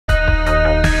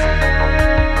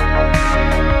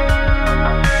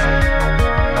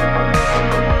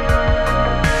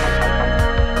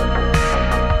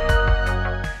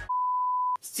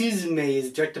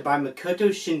is directed by Makoto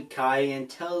Shinkai and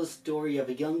tells the story of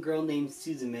a young girl named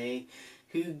Suzume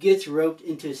who gets roped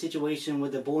into a situation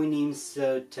with a boy named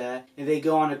Sota, and they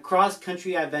go on a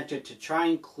cross-country adventure to try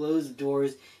and close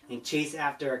doors and chase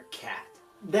after a cat.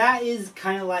 That is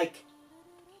kind of like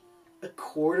a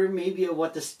quarter maybe of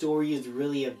what the story is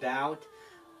really about.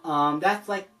 That's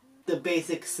like the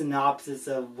basic synopsis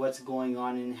of what's going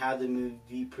on and how the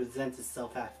movie presents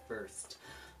itself at first.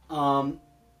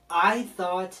 I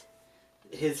thought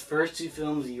his first two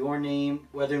films, Your Name,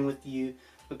 Weathering With You,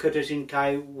 Makoto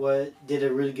Shinkai did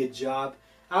a really good job.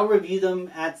 I'll review them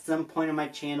at some point on my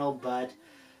channel, but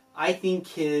I think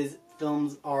his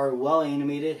films are well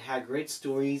animated, have great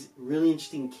stories, really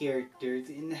interesting characters,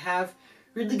 and have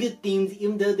really good themes,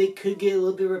 even though they could get a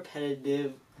little bit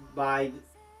repetitive by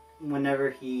whenever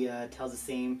he tells the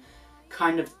same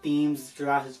kind of themes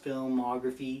throughout his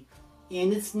filmography.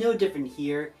 And it's no different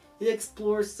here. It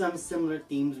explores some similar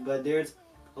themes, but there's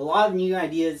a lot of new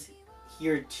ideas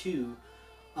here too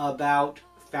about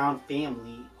found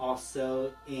family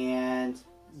also, and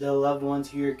the loved ones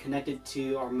who you're connected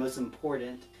to are most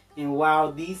important. And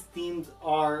while these themes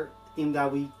are themes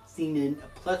that we've seen in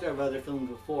a plethora of other films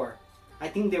before, I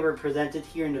think they were presented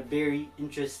here in a very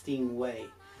interesting way.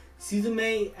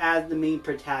 Suzume as the main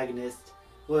protagonist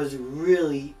was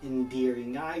really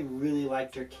endearing. I really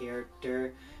liked her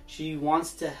character. She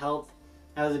wants to help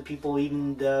other people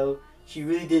even though she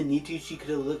really didn't need to. She could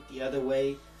have looked the other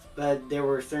way, but there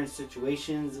were certain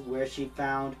situations where she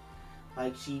found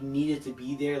like she needed to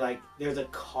be there, like there's a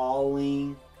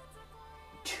calling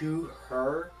to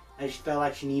her and she felt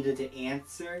like she needed to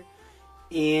answer.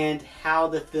 And how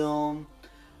the film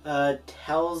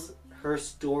tells her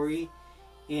story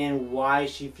and why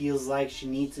she feels like she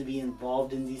needs to be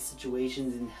involved in these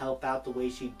situations and help out the way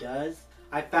she does.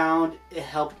 I found it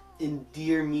helped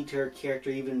endear me to her character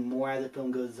even more as the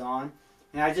film goes on.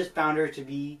 And I just found her to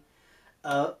be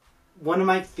one of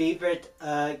my favorite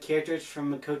characters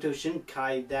from Makoto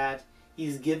Shinkai that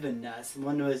he's given us.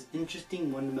 One of the most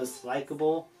interesting, one of the most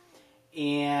likable.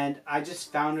 And I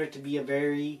just found her to be a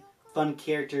very fun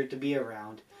character to be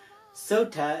around.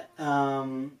 Sota,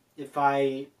 if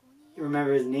I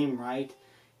remember his name right,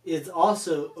 is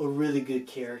also a really good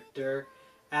character,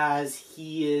 as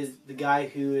he is the guy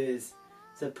who is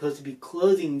supposed to be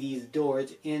closing these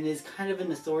doors and is kind of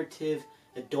an authoritative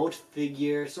adult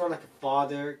figure, sort of like a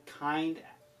father kind,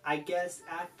 I guess,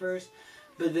 at first.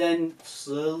 But then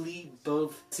slowly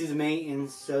both Suzume and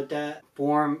Sota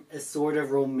form a sort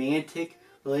of romantic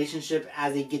relationship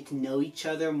as they get to know each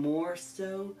other more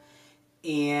so.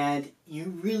 And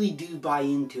you really do buy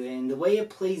into it. And the way it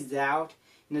plays out,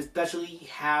 and especially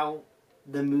how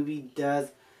the movie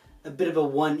does a bit of a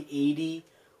 180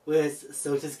 with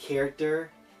Sota's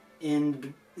character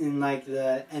in like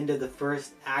the end of the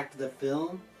first act of the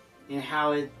film, and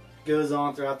how it goes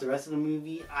on throughout the rest of the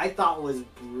movie, I thought was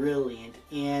brilliant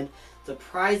and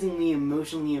surprisingly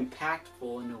emotionally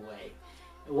impactful in a way.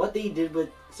 What they did with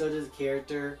Sota's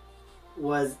character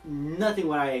was nothing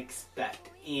what I expect,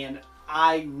 and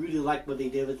I really liked what they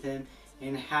did with him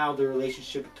and how the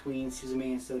relationship between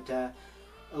Suzume and Sota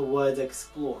was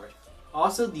explored.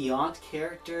 Also, the aunt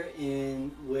character,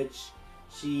 in which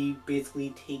she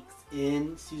basically takes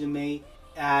in Suzume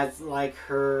as like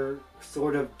her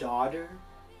sort of daughter.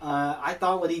 I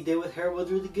thought what he did with her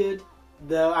was really good,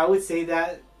 though I would say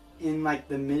that in like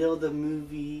the middle of the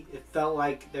movie it felt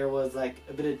like there was like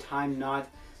a bit of time not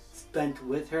spent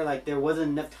with her, like there wasn't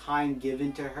enough time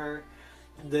given to her.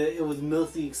 It was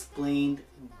mostly explained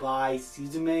by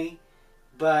Suzume,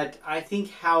 but I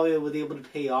think how it was able to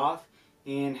pay off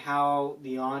and how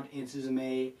the aunt and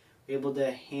Suzume were able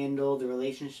to handle the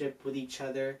relationship with each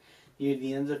other near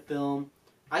the end of the film,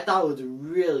 I thought it was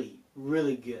really,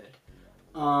 really good.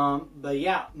 But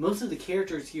yeah, most of the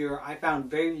characters here I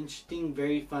found very interesting,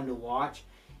 very fun to watch,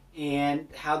 and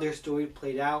how their story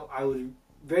played out, I was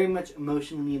very much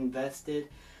emotionally invested.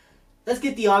 Let's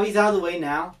get the obvious out of the way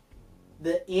now.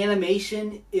 The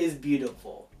animation is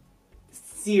beautiful.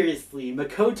 Seriously,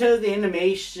 Makoto's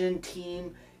animation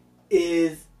team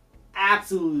is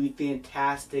absolutely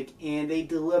fantastic, and they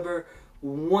deliver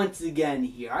once again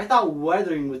here. I thought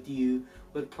Weathering With You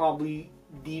was probably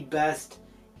the best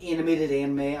animated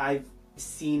anime I've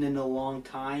seen in a long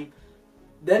time.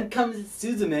 Then comes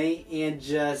Suzume and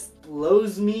just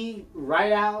blows me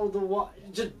right out of the water.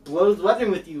 Just blows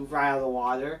Weathering With You right out of the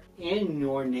water. And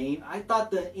Your Name. I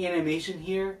thought the animation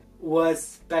here was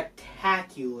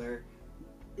spectacular.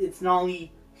 It's not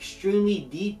only extremely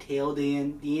detailed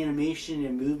and the animation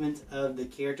and movements of the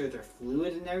characters are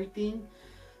fluid and everything,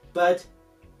 but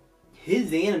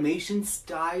his animation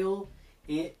style,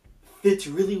 it fits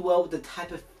really well with the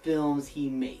type of films he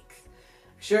makes.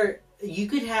 Sure, you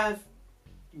could have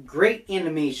great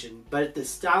animation, but if the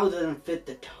style doesn't fit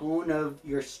the tone of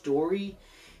your story,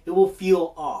 it will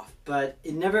feel off. But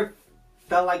it never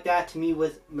felt like that to me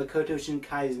with Makoto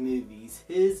Shinkai's movies.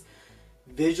 His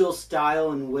visual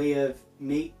style and way of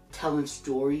telling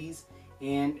stories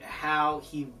and how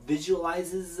he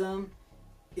visualizes them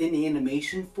in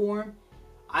animation form,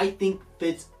 I think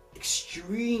fits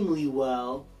extremely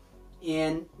well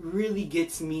and really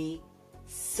gets me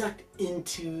sucked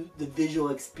into the visual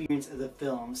experience of the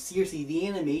film. Seriously, the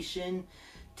animation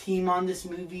team on this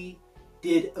movie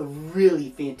did a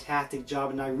really fantastic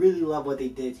job, and I really love what they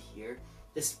did here,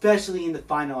 especially in the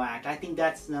final act. I think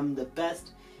that's some of the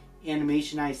best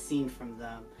animation I've seen from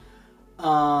them.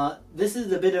 This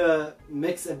is a bit of a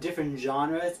mix of different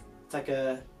genres. It's like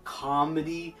a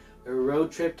comedy, a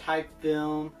road trip type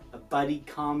film, a buddy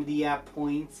comedy at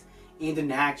points, and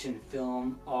an action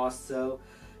film also.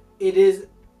 It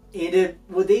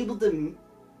was able to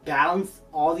balance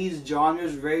all these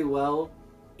genres very well,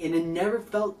 and it never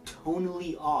felt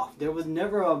tonally off. There was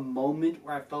never a moment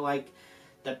where I felt like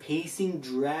the pacing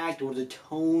dragged or the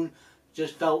tone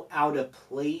just felt out of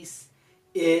place.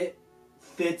 It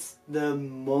fits the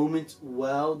moments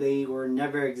well. They were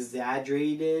never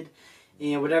exaggerated,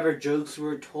 and whatever jokes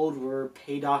were told were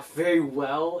paid off very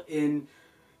well in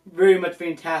very much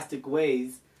fantastic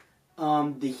ways.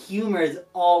 The humor is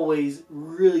always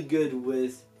really good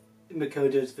with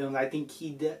Makoto's films. I think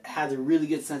he has a really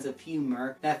good sense of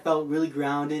humor that felt really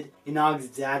grounded and not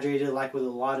exaggerated like with a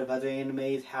lot of other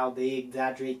animes, how they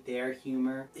exaggerate their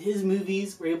humor. His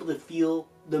movies were able to feel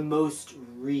the most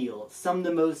real. Some of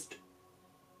the most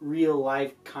real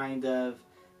life kind of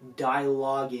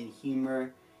dialogue and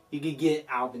humor you could get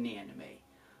out of an anime.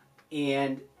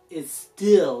 And it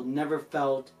still never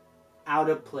felt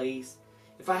out of place.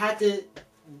 If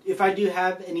I do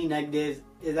have any negatives,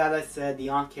 is as I said, the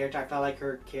aunt character, I felt like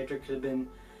her character could have been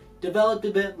developed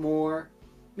a bit more.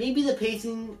 Maybe the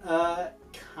pacing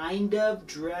kind of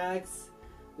drags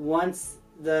once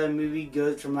the movie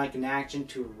goes from like an action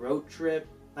to a road trip.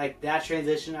 Like that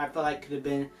transition I felt like could have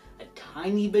been a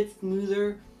tiny bit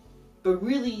smoother. But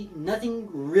really, nothing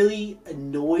really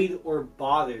annoyed or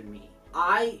bothered me.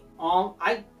 I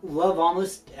love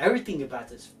almost everything about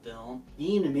this film.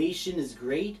 The animation is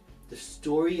great. The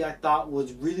story I thought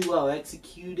was really well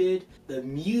executed. The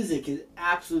music is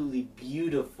absolutely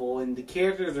beautiful, and the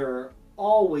characters are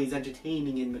always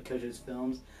entertaining in Makoto's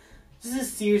films. This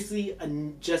is seriously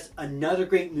just another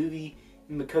great movie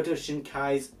in Makoto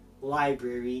Shinkai's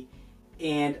library,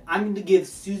 and I'm going to give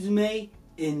Suzume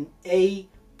an A+.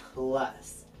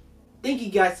 Thank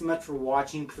you guys so much for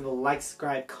watching. Please like,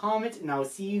 subscribe, comment, and I will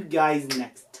see you guys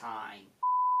next time.